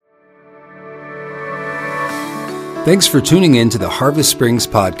Thanks for tuning in to the Harvest Springs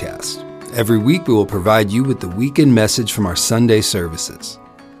podcast. Every week we will provide you with the weekend message from our Sunday services.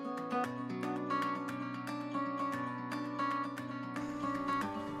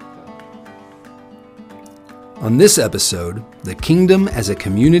 On this episode, the kingdom as a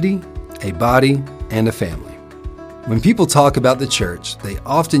community, a body, and a family. When people talk about the church, they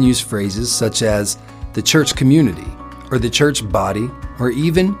often use phrases such as the church community, or the church body, or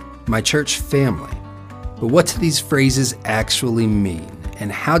even my church family. But what do these phrases actually mean,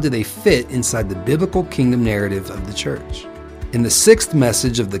 and how do they fit inside the biblical kingdom narrative of the church? In the sixth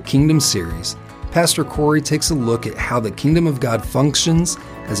message of the Kingdom series, Pastor Corey takes a look at how the kingdom of God functions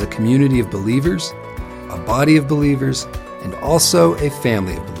as a community of believers, a body of believers, and also a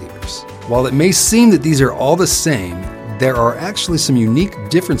family of believers. While it may seem that these are all the same, there are actually some unique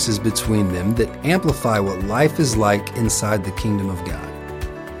differences between them that amplify what life is like inside the kingdom of God.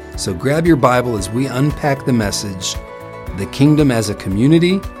 So grab your Bible as we unpack the message, the kingdom as a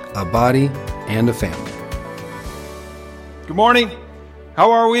community, a body, and a family. Good morning.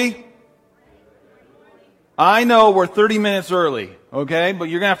 How are we? I know we're 30 minutes early, okay? But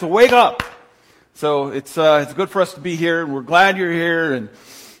you're going to have to wake up. So it's good for us to be here. We're glad you're here, and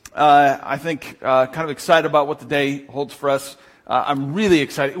I think kind of excited about what the day holds for us. I'm really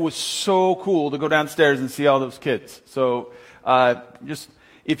excited. It was so cool to go downstairs and see all those kids. So just...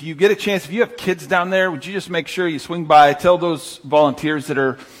 if you get a chance, if you have kids down there, would you just make sure you swing by, tell those volunteers that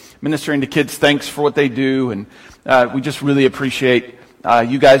are ministering to kids thanks for what they do, and we just really appreciate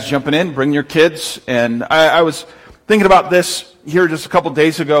you guys jumping in, bring your kids. And I was thinking about this here just a couple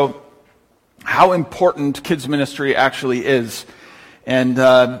days ago, how important kids ministry actually is. And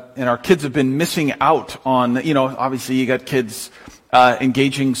our kids have been missing out on, obviously you got kids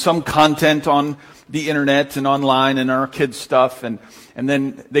engaging some content on the internet and online and our kids' stuff, and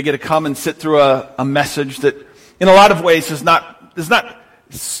then they get to come and sit through a message that in a lot of ways is not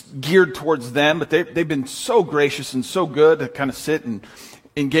geared towards them, but they've been so gracious and so good to kind of sit and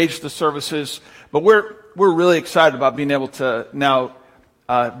engage the services. But we're really excited about being able to now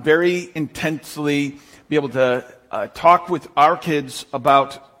very intensely be able to talk with our kids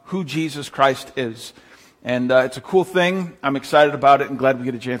about who Jesus Christ is. And it's a cool thing. I'm excited about it and glad we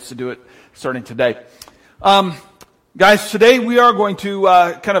get a chance to do it starting today. Guys, today we are going to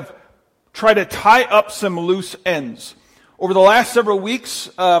kind of try to tie up some loose ends. Over the last several weeks,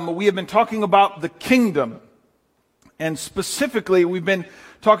 we have been talking about the kingdom. And specifically, we've been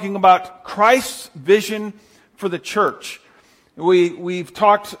talking about Christ's vision for the church. We've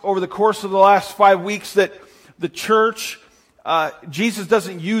talked over the course of the last 5 weeks that the church, Jesus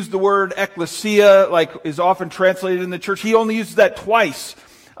doesn't use the word ecclesia like is often translated in the church. He only uses that twice,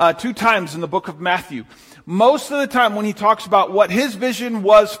 2 times in the book of Matthew. Most of the time when he talks about what his vision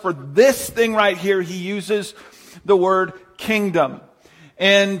was for this thing right here, he uses the word kingdom.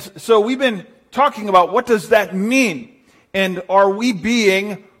 And so we've been talking about what does that mean? And are we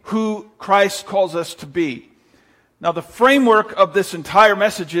being who Christ calls us to be? Now the framework of this entire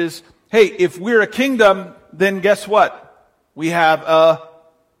message is, hey, if we're a kingdom, then guess what? We have a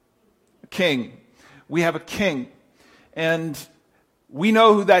king. We have a king. And we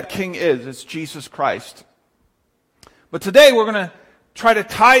know who that king is. It's Jesus Christ. But today we're going to try to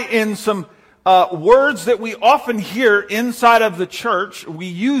tie in some words that we often hear inside of the church. We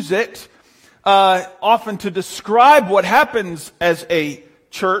use it often to describe what happens as a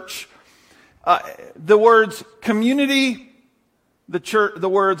church. The words community, the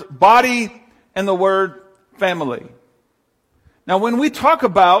words body, and the word family. Now when we talk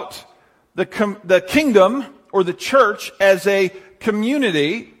about the kingdom or the church as a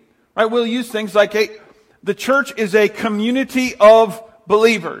community, right, we'll use things like the church is a community of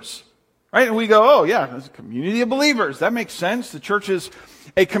believers, right? And we go, oh yeah, it's a community of believers. That makes sense. The church is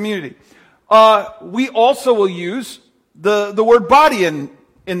a community. We also will use the word body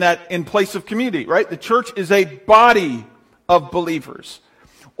in place of community, right? The church is a body of believers.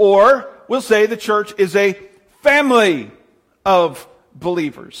 Or we'll say the church is a family of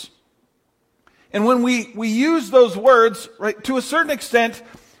believers. And when we use those words, right, to a certain extent,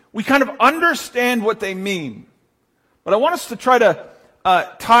 we kind of understand what they mean. But I want us to try to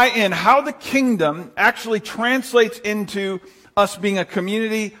tie in how the kingdom actually translates into us being a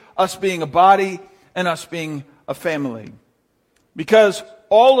community, us being a body, and us being a family. Because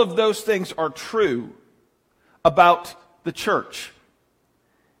all of those things are true about the church.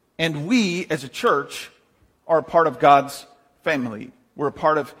 And we, as a church, are a part of God's family. We're a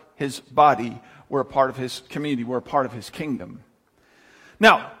part of His body. We're a part of His community. We're a part of His kingdom.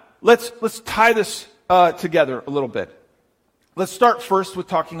 Now, let's tie this together a little bit. Let's start first with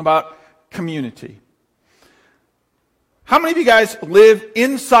talking about community. How many of you guys live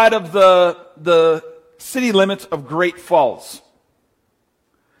inside of the city limits of Great Falls?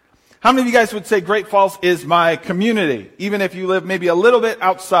 How many of you guys would say Great Falls is my community, even if you live maybe a little bit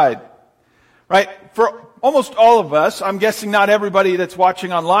outside? Right? For almost all of us, I'm guessing not everybody that's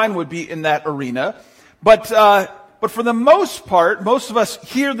watching online would be in that arena, but for the most part, most of us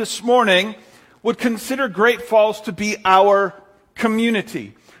here this morning would consider Great Falls to be our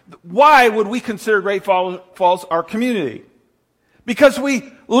community. Why would we consider Great Falls our community? Because we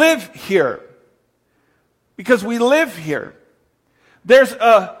live here. Because we live here. There's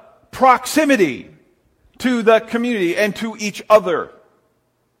a proximity to the community and to each other.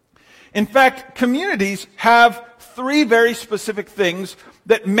 In fact, communities have three very specific things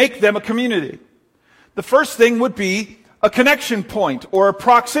that make them a community. The first thing would be a connection point or a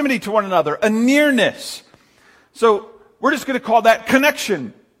proximity to one another, a nearness. So we're just going to call that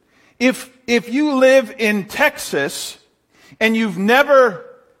connection. If you live in Texas and you've never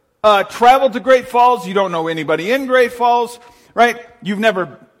traveled to Great Falls, you don't know anybody in Great Falls, right? You've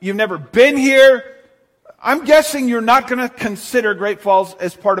never been here. I'm guessing you're not going to consider Great Falls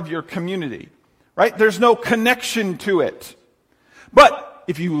as part of your community, right? There's no connection to it. But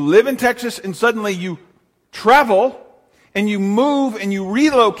if you live in Texas and suddenly you travel and you move and you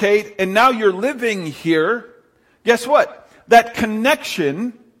relocate and now you're living here, guess what? That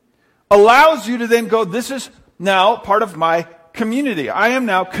connection allows you to then go, this is now part of my community. I am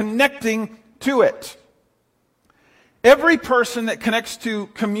now connecting to it. Every person that connects to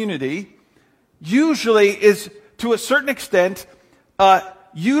community usually is, to a certain extent,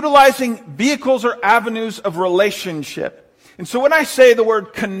 utilizing vehicles or avenues of relationship. And so when I say the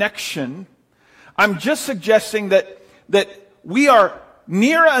word connection, I'm just suggesting that we are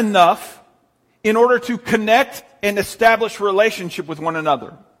near enough in order to connect and establish relationship with one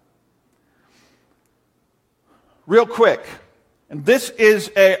another. Real quick, and this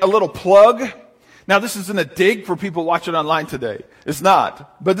is a little plug. Now, this isn't a dig for people watching online today. It's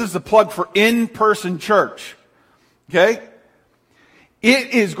not. But this is a plug for in-person church. Okay? It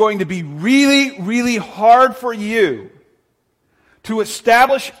is going to be really, really hard for you to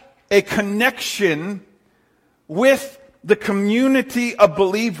establish a connection with the community of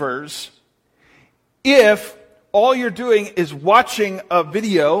believers if all you're doing is watching a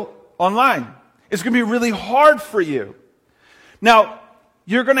video online. It's going to be really hard for you. Now,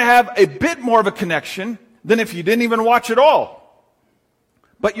 you're going to have a bit more of a connection than if you didn't even watch it all.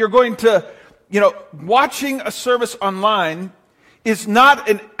 But you're going to, watching a service online is not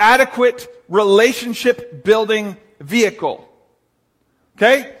an adequate relationship building vehicle.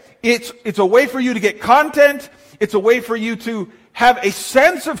 Okay? It's a way for you to get content. It's a way for you to have a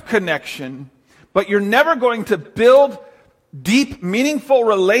sense of connection, but you're never going to build deep, meaningful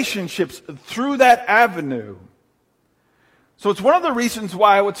relationships through that avenue. So it's one of the reasons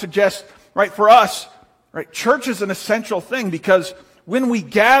why I would suggest, right, for us, right, church is an essential thing, because when we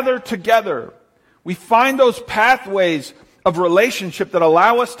gather together, we find those pathways of relationship that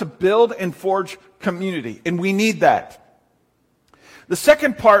allow us to build and forge community, and we need that. The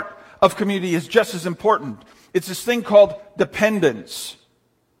second part of community is just as important. It's this thing called dependence.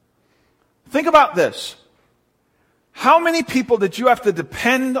 Think about this. How many people did you have to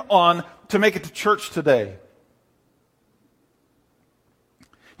depend on to make it to church today?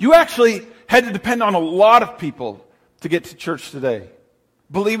 You actually had to depend on a lot of people to get to church today.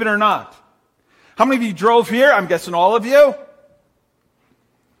 Believe it or not. How many of you drove here? I'm guessing all of you.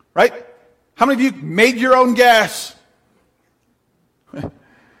 Right? How many of you made your own gas?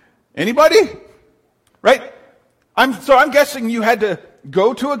 Anybody? Right? I'm guessing you had to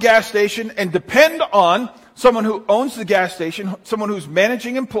go to a gas station and depend on someone who owns the gas station, someone who's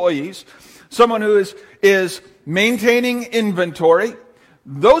managing employees, someone who is maintaining inventory.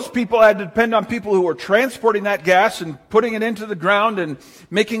 Those people had to depend on people who were transporting that gas and putting it into the ground and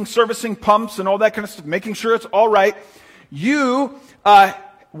servicing pumps and all that kind of stuff, making sure it's all right. You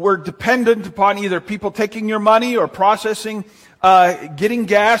were dependent upon either people taking your money or processing, getting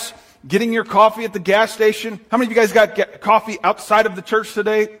gas, getting your coffee at the gas station. How many of you guys got coffee outside of the church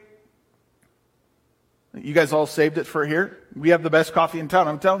today? You guys all saved it for here. We have the best coffee in town,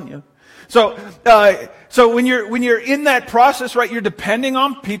 I'm telling you. So when you're in that process, right, you're depending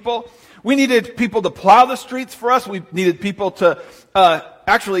on people. We needed people to plow the streets for us. We needed people to,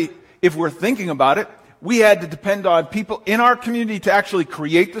 actually, if we're thinking about it, we had to depend on people in our community to actually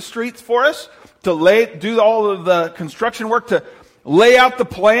create the streets for us, to do all of the construction work, to lay out the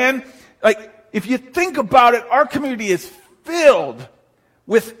plan. Like, if you think about it, our community is filled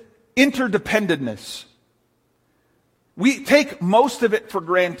with interdependence. We take most of it for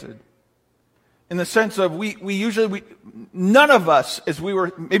granted. in the sense of none of us,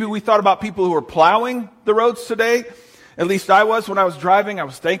 maybe we thought about people who were plowing the roads today. At least I was when I was driving. I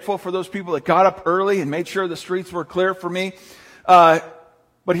was thankful for those people that got up early and made sure the streets were clear for me. But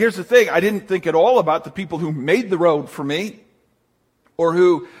here's the thing. I didn't think at all about the people who made the road for me, or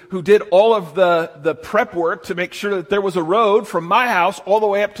who did all of the prep work to make sure that there was a road from my house all the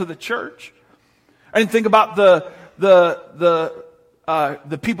way up to the church. I didn't think about the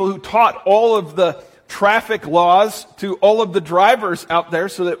people who taught all of the traffic laws to all of the drivers out there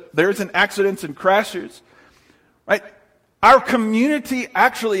so that there isn't accidents and crashes. Right? Our community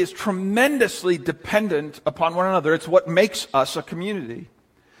actually is tremendously dependent upon one another. It's what makes us a community.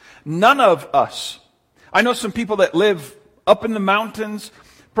 None of us. I know some people that live up in the mountains,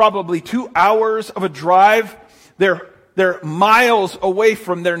 probably 2 hours of a drive. They're miles away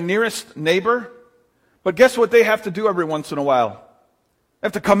from their nearest neighbor. But guess what they have to do every once in a while? They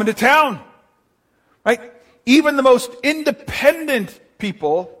have to come into town. Right? Even the most independent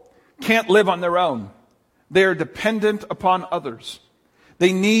people can't live on their own. They are dependent upon others.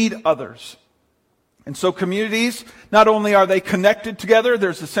 They need others. And so communities, not only are they connected together,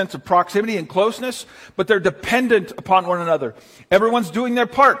 there's a sense of proximity and closeness, but they're dependent upon one another. Everyone's doing their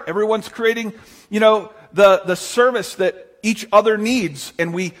part. Everyone's creating, the service that each other needs,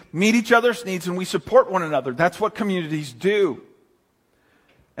 and we meet each other's needs and we support one another. That's what communities do.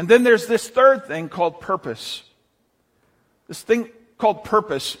 And then there's this third thing called purpose. This thing called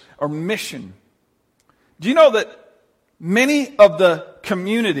purpose or mission. Do you know that many of the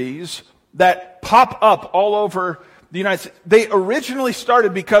communities that pop up all over the United States, they originally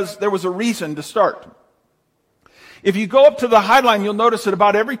started because there was a reason to start. If you go up to the High Line, you'll notice that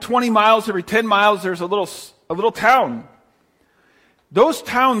about every 20 miles, every 10 miles, there's a little town. Those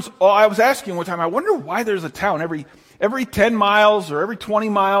towns, I was asking one time, I wonder why there's a town every 10 miles or every 20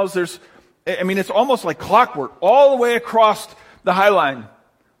 miles. It's almost like clockwork all the way across the High Line.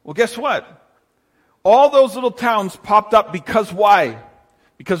 Well, guess what? All those little towns popped up because why?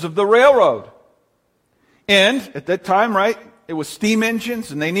 Because of the railroad. And at that time, right, it was steam engines,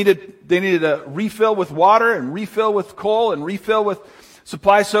 and they needed a refill with water and refill with coal and refill with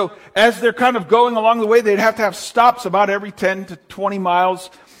supplies. So as they're kind of going along the way, they'd have to have stops about every 10 to 20 miles.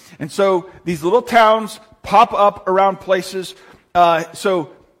 And so these little towns pop up around places.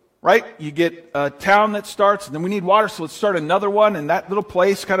 Right? You get a town that starts, and then we need water, so let's start another one, and that little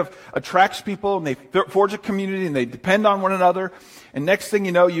place kind of attracts people, and they forge a community, and they depend on one another. And next thing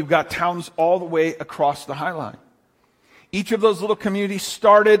you know, you've got towns all the way across the High Line. Each of those little communities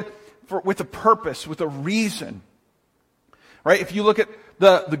started with a purpose, with a reason. Right? If you look at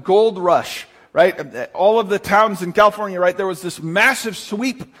the gold rush, right? All of the towns in California, right? There was this massive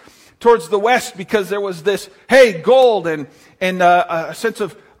sweep towards the west because there was this, gold and a sense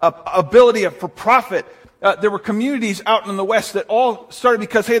of ability for profit. There were communities out in the West that all started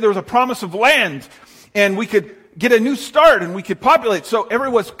because, there was a promise of land and we could get a new start and we could populate. So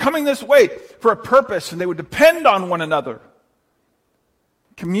everyone was coming this way for a purpose, and they would depend on one another.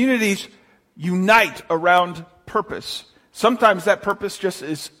 Communities unite around purpose. Sometimes that purpose just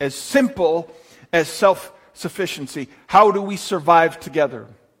is as simple as self-sufficiency. How do we survive together?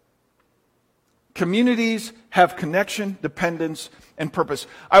 Communities have connection, dependence, and purpose.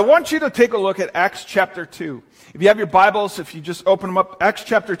 I want you to take a look at Acts chapter 2. If you have your Bibles, if you just open them up, Acts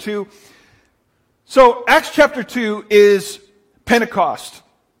chapter 2. So Acts chapter 2 is Pentecost.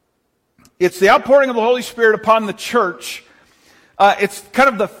 It's the outpouring of the Holy Spirit upon the church. It's kind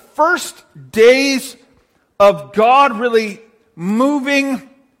of the first days of God really moving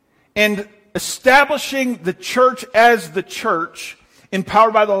and establishing the church as the church,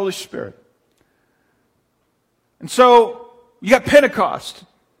 empowered by the Holy Spirit. And so, you got Pentecost.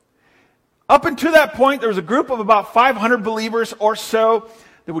 Up until that point, there was a group of about 500 believers or so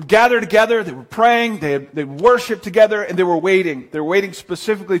that would gather together. They were praying, they worshiped together, and they were waiting. They were waiting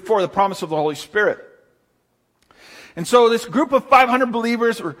specifically for the promise of the Holy Spirit. And so this group of 500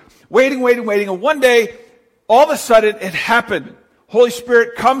 believers were waiting, and one day, all of a sudden, it happened. Holy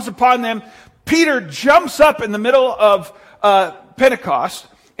Spirit comes upon them. Peter jumps up in the middle of Pentecost,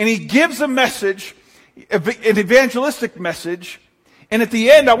 and he gives a message, an evangelistic message. And at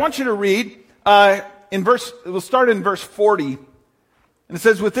the end, I want you to read we'll start in verse 40. And it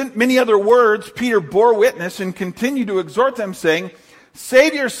says, "With many other words, Peter bore witness and continued to exhort them, saying,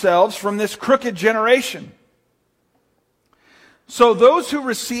 'Save yourselves from this crooked generation.' So those who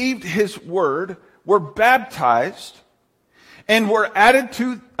received his word were baptized, and were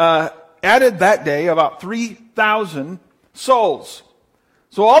added that day about 3,000 souls."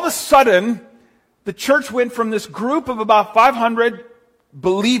 So all of a sudden, the church went from this group of about 500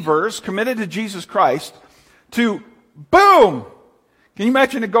 believers committed to Jesus Christ to, boom! Can you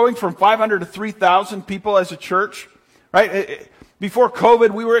imagine it going from 500 to 3,000 people as a church? Right? Before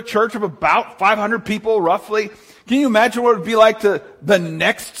COVID, we were a church of about 500 people, roughly. Can you imagine what it would be like to the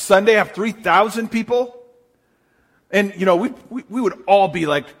next Sunday have 3,000 people? And, we would all be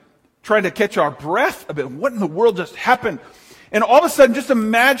like trying to catch our breath a bit. What in the world just happened? And all of a sudden, just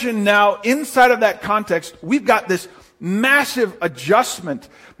imagine now, inside of that context, we've got this massive adjustment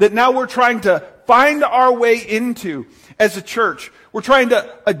that now we're trying to find our way into as a church. We're trying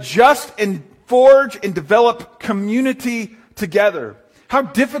to adjust and forge and develop community together. How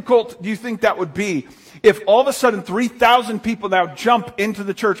difficult do you think that would be if all of a sudden 3,000 people now jump into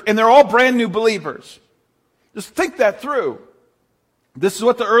the church and they're all brand new believers? Just think that through. This is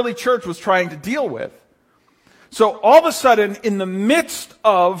what the early church was trying to deal with. So all of a sudden, in the midst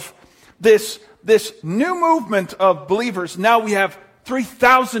of this new movement of believers, now we have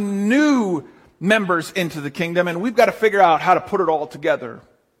 3,000 new members into the kingdom, and we've got to figure out how to put it all together.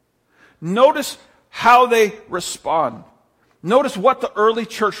 Notice how they respond. Notice what the early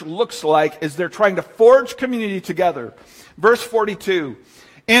church looks like as they're trying to forge community together. Verse 42.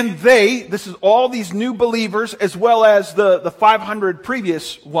 And they, this is all these new believers as well as the 500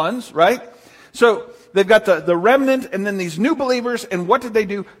 previous ones, right? So they've got the remnant and then these new believers, and what did they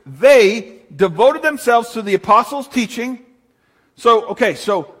do? They devoted themselves to the apostles' teaching. So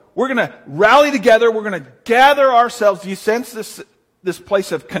we're going to rally together. We're going to gather ourselves. Do you sense this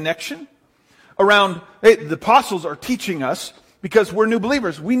place of connection around, hey, the apostles are teaching us because we're new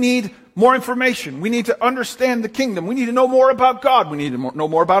believers. We need more information. We need to understand the kingdom. We need to know more about God. We need to know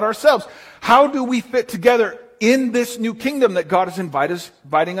more about ourselves. How do we fit together in this new kingdom that God is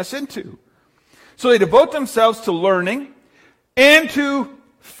inviting us into? So they devote themselves to learning and to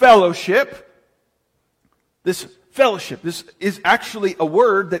fellowship. This fellowship, this is actually a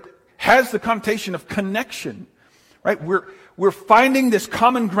word that has the connotation of connection, right? We're finding this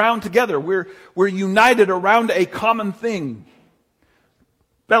common ground together. We're united around a common thing.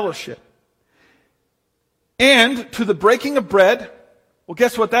 Fellowship. And to the breaking of bread, well,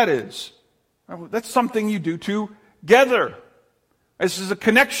 guess what that is? That's something you do together. This is a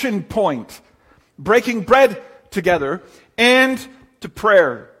connection point. Breaking bread together, and to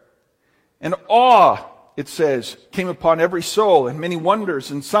prayer. And awe, it says, came upon every soul, and many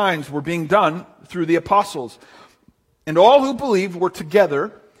wonders and signs were being done through the apostles. And all who believed were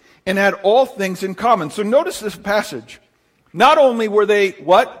together and had all things in common. So notice this passage. Not only were they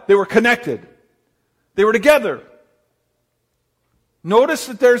what? They were connected. They were together. Notice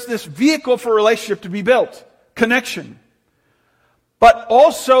that there's this vehicle for relationship to be built. Connection. But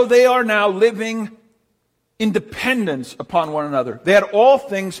also they are now living in dependence upon one another. They had all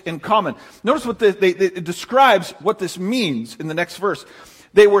things in common. Notice what it describes what this means in the next verse.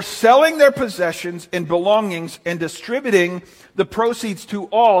 They were selling their possessions and belongings and distributing the proceeds to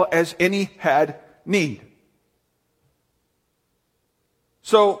all as any had need.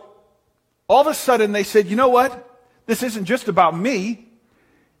 So, all of a sudden they said, you know what? This isn't just about me.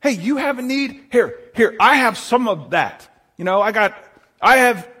 Hey, you have a need? Here, I have some of that. I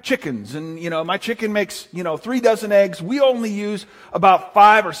have chickens, and my chicken makes 3 dozen eggs. We only use about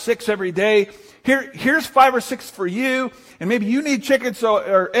 5 or 6 every day. Here's 5 or 6 for you, and maybe you need chickens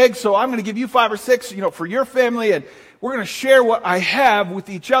or eggs, so I'm going to give you 5 or 6, for your family, and we're going to share what I have with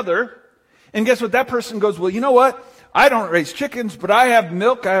each other. And guess what? That person goes, well, you know what? I don't raise chickens, but I have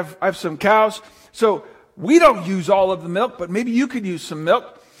milk. I have some cows, so we don't use all of the milk, but maybe you could use some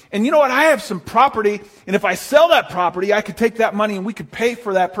milk. And you know what? I have some property, and if I sell that property, I could take that money and we could pay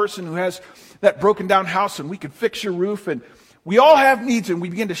for that person who has that broken down house, and we could fix your roof. And we all have needs, and we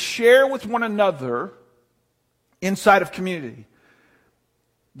begin to share with one another inside of community.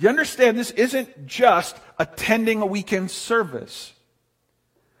 You understand, this isn't just attending a weekend service.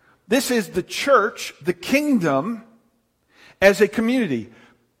 This is the church, the kingdom, as a community,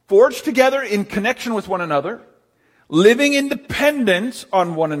 forged together in connection with one another, living in dependence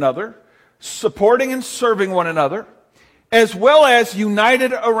on one another, supporting and serving one another, as well as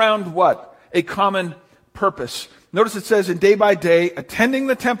united around what? A common purpose. Notice it says, in day by day, attending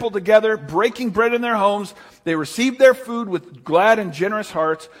the temple together, breaking bread in their homes, they received their food with glad and generous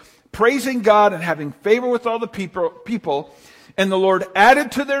hearts, praising God and having favor with all the people, and the Lord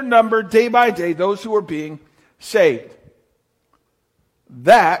added to their number day by day those who were being saved.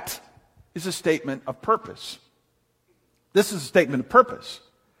 That is a statement of purpose. This is a statement of purpose.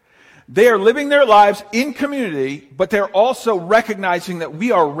 They are living their lives in community, but they're also recognizing that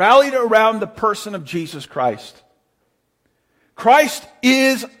we are rallied around the person of Jesus Christ. Christ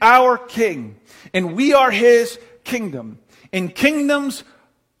is our King, and we are His kingdom. And kingdoms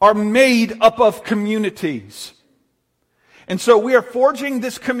are made up of communities. And so we are forging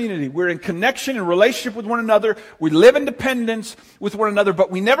this community. We're in connection and relationship with one another. We live in dependence with one another, but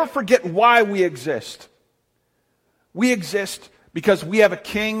we never forget why we exist. We exist because we have a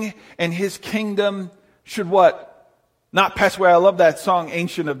king, and his kingdom should what? Not pass away. I love that song,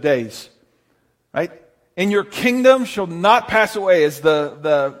 Ancient of Days. Right? And your kingdom shall not pass away is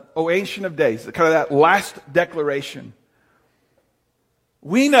the Ancient of Days, kind of that last declaration.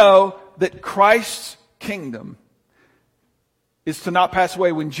 We know that Christ's kingdom is to not pass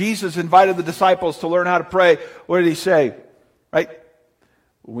away. When Jesus invited the disciples to learn how to pray, what did he say? Right?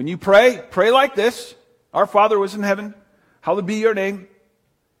 When you pray, pray like this. Our Father who is in heaven, hallowed be your name.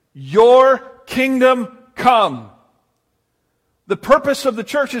 Your kingdom come. The purpose of the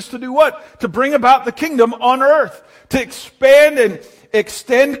church is to do what? To bring about the kingdom on earth. To expand and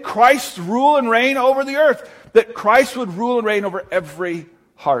extend Christ's rule and reign over the earth. That Christ would rule and reign over every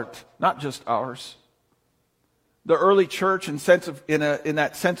heart, not just ours. The early church, in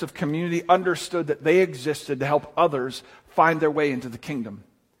that sense of community, understood that they existed to help others find their way into the kingdom.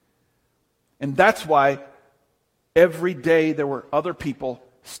 And that's why every day there were other people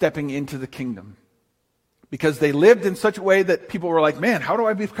stepping into the kingdom. Because they lived in such a way that people were like, man, how do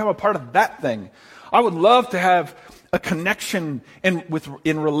I become a part of that thing? I would love to have a connection in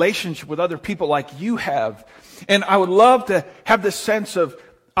relationship with other people like you have. And I would love to have this sense of,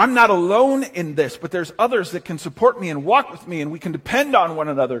 I'm not alone in this, but there's others that can support me and walk with me, and we can depend on one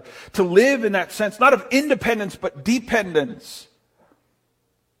another to live in that sense, not of independence, but dependence.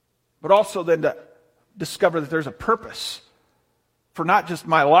 But also then to discover that there's a purpose for not just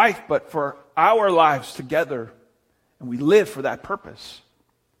my life, but for our lives together. And we live for that purpose.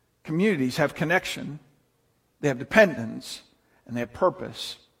 Communities have connection, they have dependence, and they have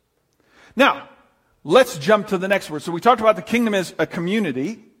purpose. Now, let's jump to the next word. So we talked about the kingdom as a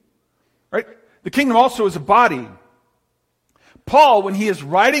community, right? The kingdom also is a body. Paul, when he is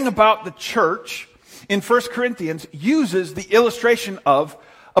writing about the church in 1 Corinthians, uses the illustration of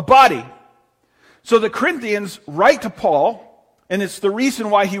a body. So the Corinthians write to Paul, and it's the reason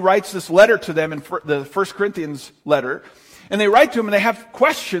why he writes this letter to them in the 1 Corinthians letter. And they write to him and they have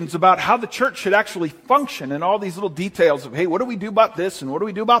questions about how the church should actually function and all these little details of, hey, what do we do about this and what do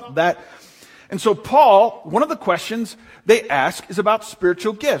we do about that? And so Paul, one of the questions they ask is about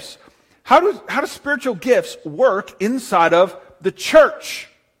spiritual gifts. How do spiritual gifts work inside of the church?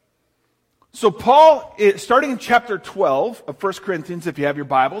 So Paul, starting in chapter 12 of 1 Corinthians, if you have your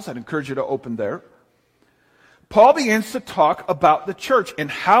Bibles, I'd encourage you to open there. Paul begins to talk about the church and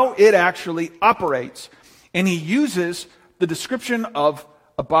how it actually operates. And he uses the description of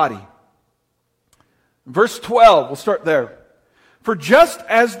a body. Verse 12, we'll start there. For just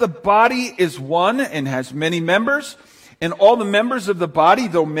as the body is one and has many members, and all the members of the body,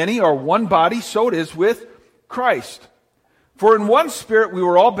 though many, are one body, so it is with Christ. For in one Spirit we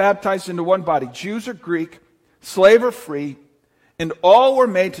were all baptized into one body, Jews or Greek, slave or free, and all were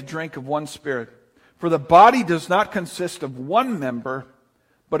made to drink of one Spirit. For the body does not consist of one member,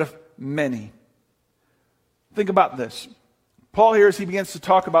 but of many. Think about this. Paul here, as he begins to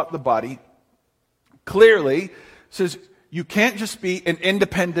talk about the body, clearly says you can't just be an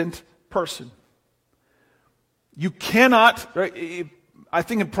independent person. You cannot, right? I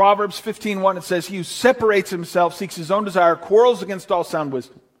think in Proverbs 15:1 it says, he who separates himself seeks his own desire, quarrels against all sound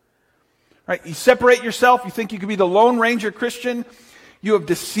wisdom. Right? You separate yourself, you think you could be the Lone Ranger Christian, you have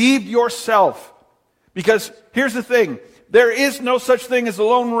deceived yourself. Because here's the thing, there is no such thing as a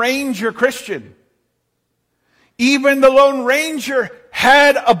Lone Ranger Christian. Even the Lone Ranger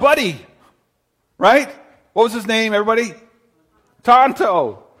had a buddy, right? What was his name, everybody?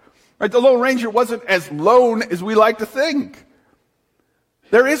 Tonto. Right? The Lone Ranger wasn't as lone as we like to think.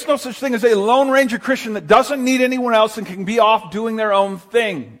 There is no such thing as a Lone Ranger Christian that doesn't need anyone else and can be off doing their own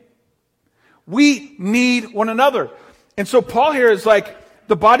thing. We need one another. And so Paul here is like,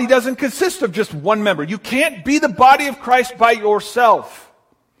 the body doesn't consist of just one member. You can't be the body of Christ by yourself.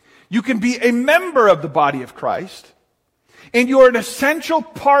 You can be a member of the body of Christ, and you're an essential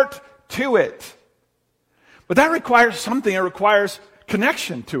part to it. But that requires something. It requires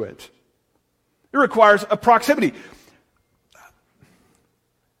connection to it. It requires a proximity.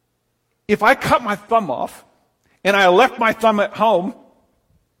 If I cut my thumb off, and I left my thumb at home,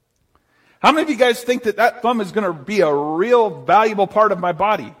 how many of you guys think that thumb is going to be a real valuable part of my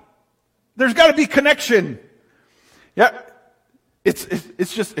body? There's got to be connection. Yeah, it's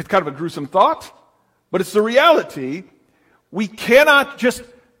kind of a gruesome thought, but it's the reality. We cannot just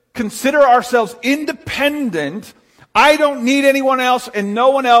consider ourselves independent. I don't need anyone else and no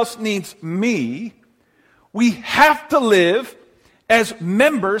one else needs me. We have to live as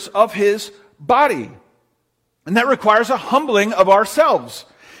members of his body. And that requires a humbling of ourselves,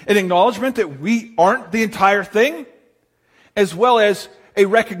 an acknowledgement that we aren't the entire thing, as well as a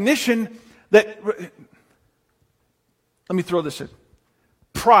recognition that, let me throw this in,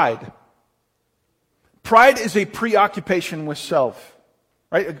 pride. Pride is a preoccupation with self,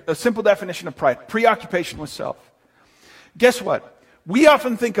 right? A simple definition of pride, preoccupation with self. Guess what? We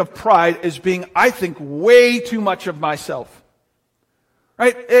often think of pride as being, I think, way too much of myself.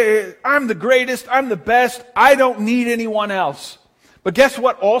 Right? I'm the greatest, I'm the best, I don't need anyone else. But guess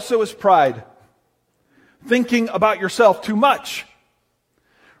what also is pride? Thinking about yourself too much.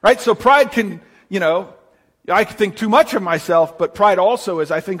 Right? So pride can, I can think too much of myself, but pride also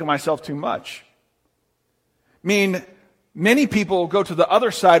is I think of myself too much. I mean, many people go to the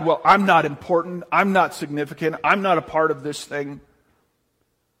other side, well, I'm not important, I'm not significant, I'm not a part of this thing.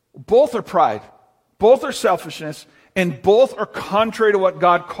 Both are pride. Both are selfishness. And both are contrary to what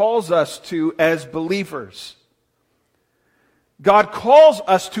God calls us to as believers. God calls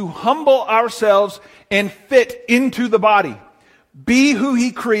us to humble ourselves and fit into the body. Be who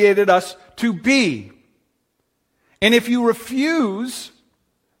he created us to be. And if you refuse,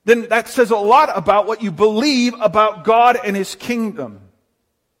 then that says a lot about what you believe about God and his kingdom.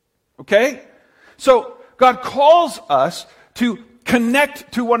 Okay? So God calls us to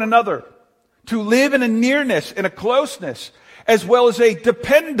connect to one another, to live in a nearness, in a closeness, as well as a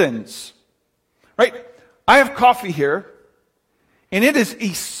dependence. Right? I have coffee here, and it is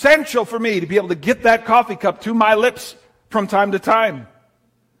essential for me to be able to get that coffee cup to my lips from time to time.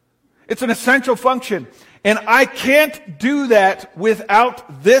 It's an essential function. And I can't do that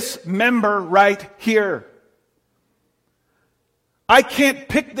without this member right here. I can't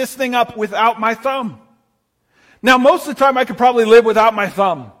pick this thing up without my thumb. Now, most of the time I could probably live without my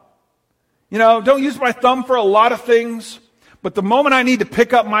thumb. Don't use my thumb for a lot of things, but the moment I need to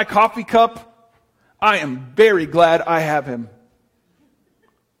pick up my coffee cup, I am very glad I have him.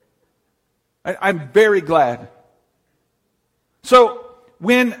 I'm very glad. So,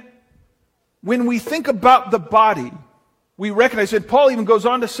 when we think about the body, we recognize, and Paul even goes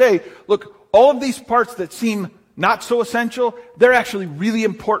on to say, look, all of these parts that seem not so essential, they're actually really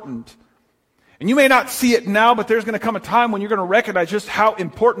important. And you may not see it now, but there's going to come a time when you're going to recognize just how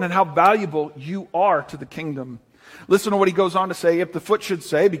important and how valuable you are to the kingdom. Listen to what he goes on to say. If the foot should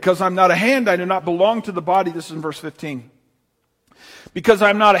say, because I'm not a hand, I do not belong to the body. This is in verse 15. Because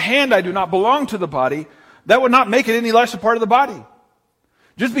I'm not a hand, I do not belong to the body. That would not make it any less a part of the body.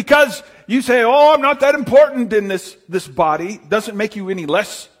 Just because you say, oh, I'm not that important in this body, doesn't make you any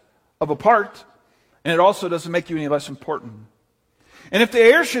less of a part. And it also doesn't make you any less important. And if the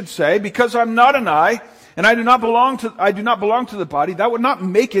ear should say, because I'm not an eye, and I do not belong to the body, that would not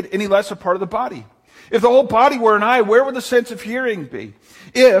make it any less a part of the body. If the whole body were an eye, where would the sense of hearing be?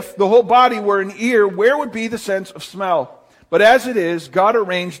 If the whole body were an ear, where would be the sense of smell? But as it is, God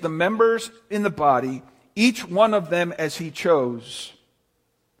arranged the members in the body, each one of them as he chose.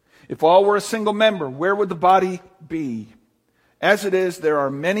 If all were a single member, where would the body be? As it is, there are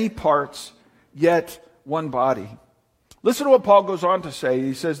many parts, yet one body. Listen to what Paul goes on to say.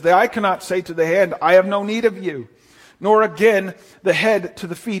 He says, the eye cannot say to the hand, I have no need of you. Nor again the head to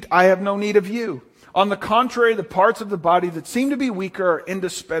the feet, I have no need of you. On the contrary, the parts of the body that seem to be weaker are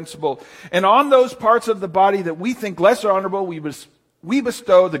indispensable. And on those parts of the body that we think less honorable, we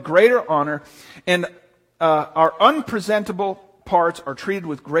bestow the greater honor. And our unpresentable parts are treated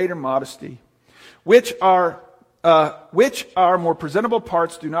with greater modesty, which our more presentable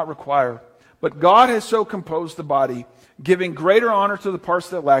parts do not require. But God has so composed the body, giving greater honor to the parts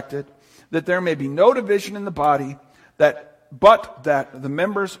that lacked it, that there may be no division in the body, but that the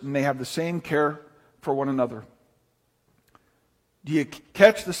members may have the same care for one another. Do you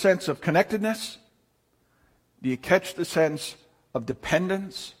catch the sense of connectedness? Do you catch the sense of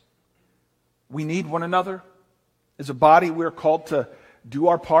dependence? We need one another. As a body, we're called to do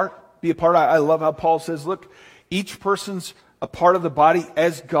our part, be a part. I love how Paul says, look, each person's a part of the body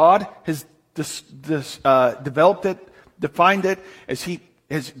as God has developed it, defined it, as he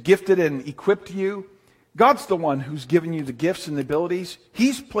has gifted and equipped you. God's the one who's given you the gifts and the abilities.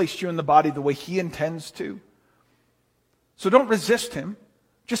 He's placed you in the body the way he intends to. So don't resist him.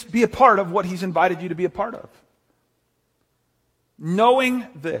 Just be a part of what he's invited you to be a part of. Knowing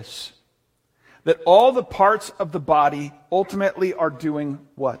this, that all the parts of the body ultimately are doing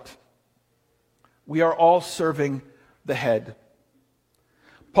what? We are all serving the head.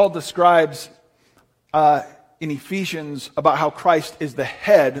 Paul describes in Ephesians about how Christ is the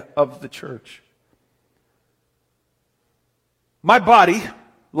head of the church. My body,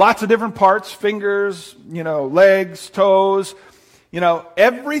 lots of different parts, fingers, legs, toes.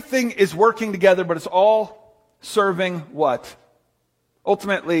 Everything is working together, but it's all serving what?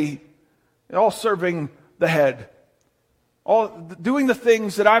 Ultimately, it's all serving the head. All doing the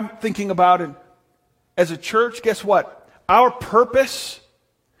things that I'm thinking about. And as a church, guess what? Our purpose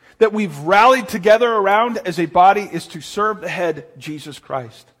that we've rallied together around as a body is to serve the head, Jesus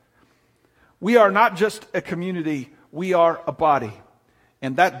Christ. We are not just a community, we are a body.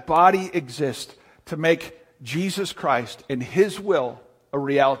 And that body exists to make Jesus Christ and His will a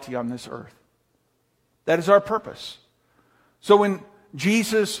reality on this earth. That is our purpose. So when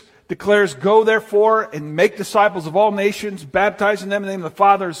Jesus declares, "Go therefore and make disciples of all nations, baptizing them in the name of the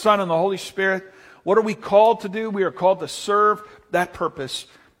Father, the Son, and the Holy Spirit," what are we called to do? We are called to serve that purpose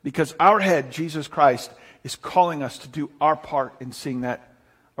because our head, Jesus Christ, is calling us to do our part in seeing that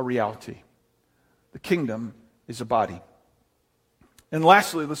a reality. The kingdom is a body. And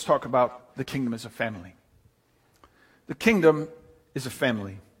lastly, let's talk about the kingdom as a family. The kingdom is a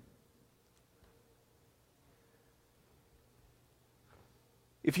family.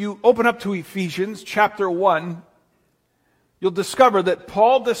 If you open up to Ephesians chapter 1, you'll discover that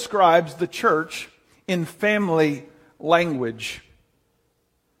Paul describes the church in family language.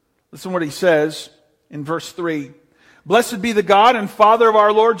 Listen to what he says in verse 3. "Blessed be the God and Father of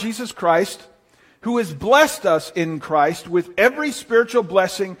our Lord Jesus Christ, who has blessed us in Christ with every spiritual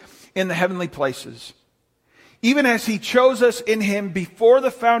blessing in the heavenly places, even as He chose us in Him before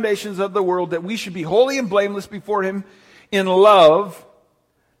the foundations of the world, that we should be holy and blameless before Him in love."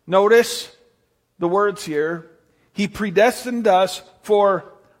 Notice the words here. "He predestined us for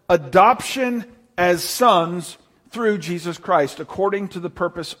adoption as sons through Jesus Christ, according to the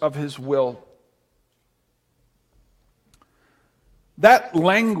purpose of His will." That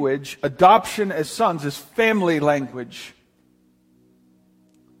language, adoption as sons, is family language.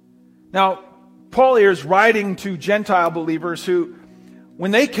 Now, Paul here is writing to Gentile believers who,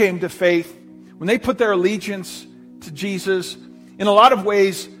 when they came to faith, when they put their allegiance to Jesus, in a lot of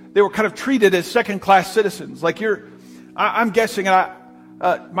ways, they were kind of treated as second-class citizens. I'm guessing,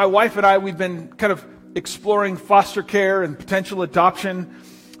 my wife and I, we've been kind of exploring foster care and potential adoption.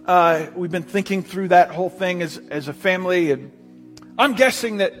 We've been thinking through that whole thing as a family, and I'm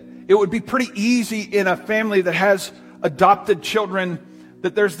guessing that it would be pretty easy in a family that has adopted children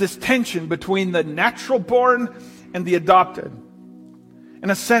that there's this tension between the natural born and the adopted. In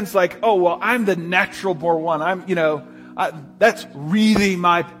a sense, like, oh, well, I'm the natural born one. That's really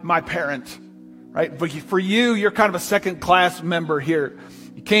my parent, right? But for you, you're kind of a second-class member here.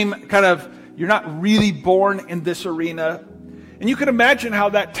 You're not really born in this arena. And you can imagine how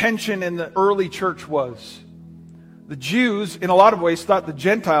that tension in the early church was. The Jews, in a lot of ways, thought the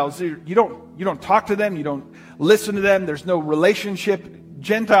Gentiles, you don't talk to them, you don't listen to them, there's no relationship.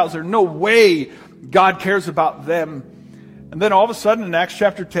 Gentiles, there's no way God cares about them. And then all of a sudden in Acts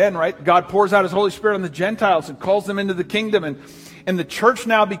chapter 10, right, God pours out His Holy Spirit on the Gentiles and calls them into the kingdom. And the church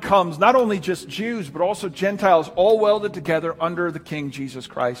now becomes not only just Jews, but also Gentiles, all welded together under the King Jesus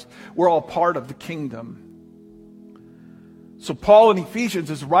Christ. We're all part of the kingdom. So Paul in Ephesians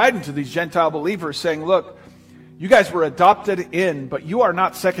is writing to these Gentile believers saying, look, you guys were adopted in, but you are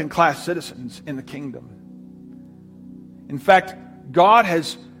not second-class citizens in the kingdom. In fact, God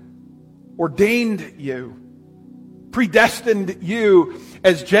has ordained you, predestined you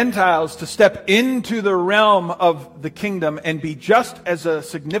as Gentiles to step into the realm of the kingdom and be just as a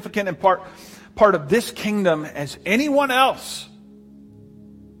significant and part of this kingdom as anyone else.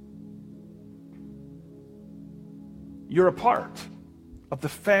 You're a part of the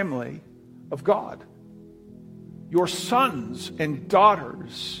family of God. Your sons and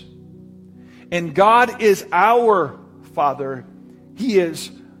daughters. And God is our Father. He is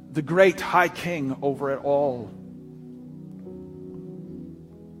the great high king over it all.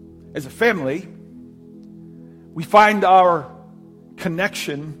 As a family, we find our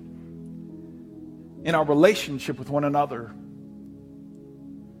connection in our relationship with one another.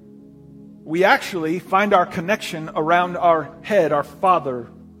 We actually find our connection around our head, our father,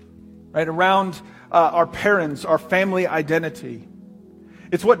 right? Around our parents, our family identity.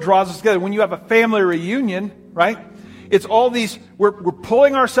 It's what draws us together. When you have a family reunion, right? It's all these, we're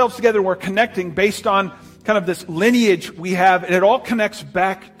pulling ourselves together and we're connecting based on kind of this lineage we have, and it all connects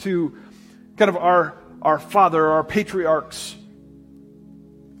back to kind of our father, our patriarchs.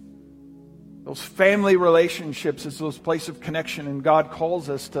 Those family relationships is those places of connection, and God calls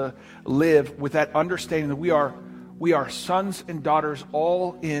us to live with that understanding that we are sons and daughters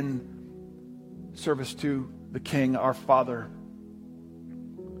all in service to the King, our Father.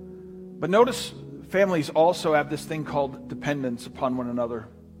 But notice families also have this thing called dependence upon one another.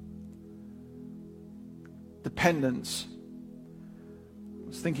 dependence. I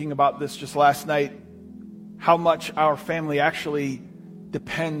was thinking about this just last night, how much our family actually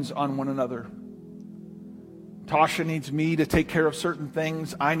depends on one another. Tasha needs me to take care of certain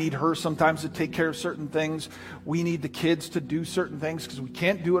things. I need her sometimes to take care of certain things. We need the kids to do certain things because we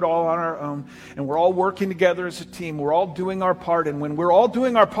can't do it all on our own. And we're all working together as a team. We're all doing our part. And when we're all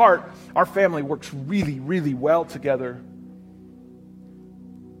doing our part, our family works really, really well together.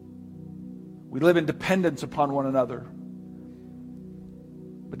 We live in dependence upon one another.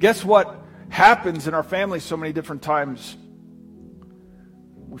 But guess what happens in our family so many different times?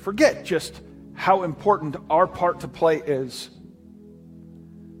 We forget just how important our part to play is.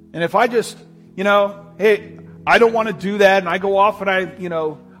 And if I just, hey, I don't want to do that, and I go off and I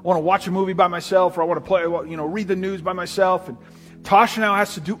want to watch a movie by myself, or I want to play, read the news by myself, and Tasha now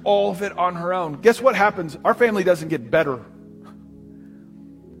has to do all of it on her own. Guess what happens? Our family doesn't get better.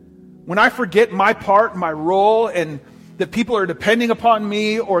 When I forget my part, my role, and that people are depending upon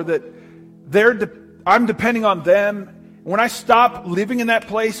me, or that I'm depending on them, when I stop living in that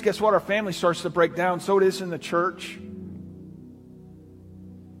place, guess what? Our family starts to break down. So it is in the church.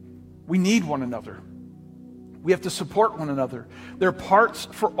 We need one another. We have to support one another. There are parts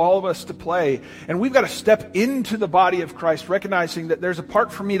for all of us to play. And we've got to step into the body of Christ, recognizing that there's a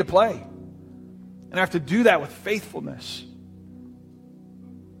part for me to play. And I have to do that with faithfulness.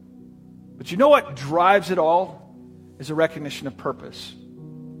 But you know what drives it all? Is a recognition of purpose.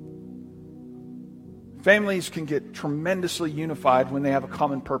 Families can get tremendously unified when they have a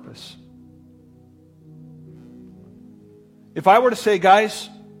common purpose. If I were to say, guys,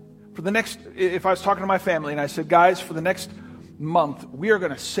 if I was talking to my family and I said, guys, for the next month, we are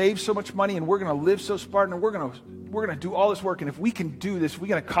going to save so much money and we're going to live so Spartan and we're going to do all this work. And if we can do this, we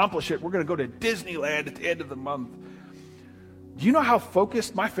can accomplish it. We're going to go to Disneyland at the end of the month. Do you know how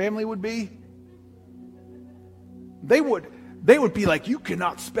focused my family would be? They would be like, you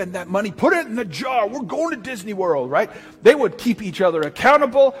cannot spend that money. Put it in the jar. We're going to Disney World, right? They would keep each other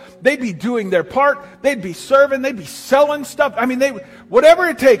accountable. They'd be doing their part. They'd be serving. They'd be selling stuff. I mean, whatever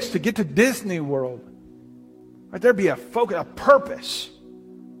it takes to get to Disney World. Right? There'd be a focus, a purpose.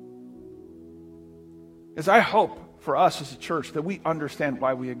 As I hope for us as a church that we understand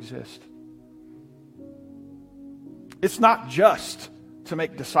why we exist. It's not just to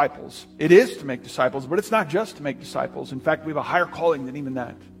make disciples. It is to make disciples, but it's not just to make disciples. In fact, we have a higher calling than even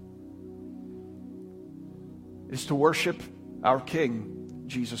that. It's to worship our King,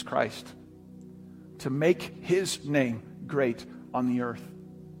 Jesus Christ. To make His name great on the earth.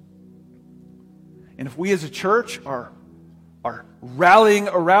 And if we as a church are rallying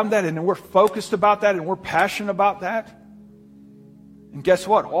around that, and we're focused about that, and we're passionate about that, and guess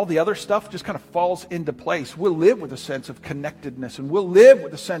what? All the other stuff just kind of falls into place. We'll live with a sense of connectedness, and we'll live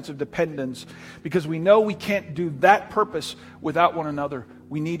with a sense of dependence, because we know we can't do that purpose without one another.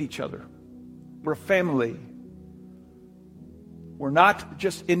 We need each other. We're a family. We're not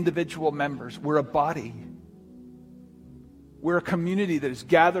just individual members. We're a body. We're a community that is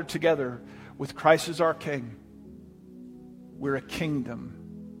gathered together with Christ as our King. We're a kingdom.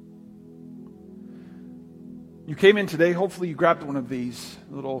 You came in today, hopefully you grabbed one of these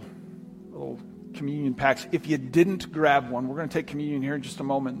little communion packs. If you didn't grab one, we're going to take communion here in just a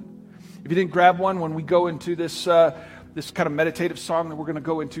moment. If you didn't grab one, when we go into this kind of meditative song that we're going to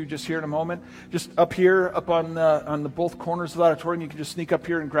go into just here in a moment, just up here, up on the both corners of the auditorium, you can just sneak up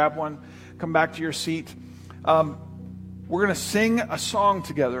here and grab one, come back to your seat. We're going to sing a song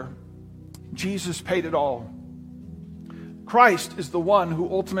together. Jesus paid it all. Christ is the one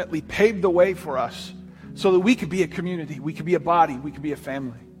who ultimately paved the way for us, so that we could be a community, we could be a body, we could be a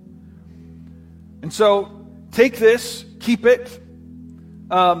family. And so, take this, keep it,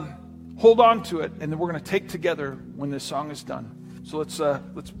 hold on to it, and then we're going to take together when this song is done. So let's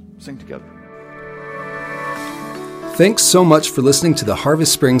sing together. Thanks so much for listening to the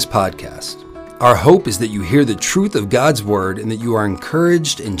Harvest Springs podcast. Our hope is that you hear the truth of God's Word and that you are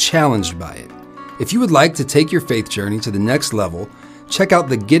encouraged and challenged by it. If you would like to take your faith journey to the next level, check out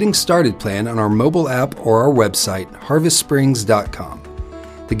the Getting Started plan on our mobile app or our website, harvestsprings.com.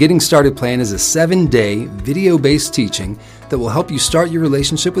 The Getting Started plan is a 7-day video-based teaching that will help you start your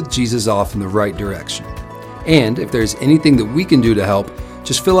relationship with Jesus off in the right direction. And if there's anything that we can do to help,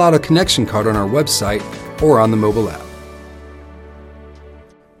 just fill out a connection card on our website or on the mobile app.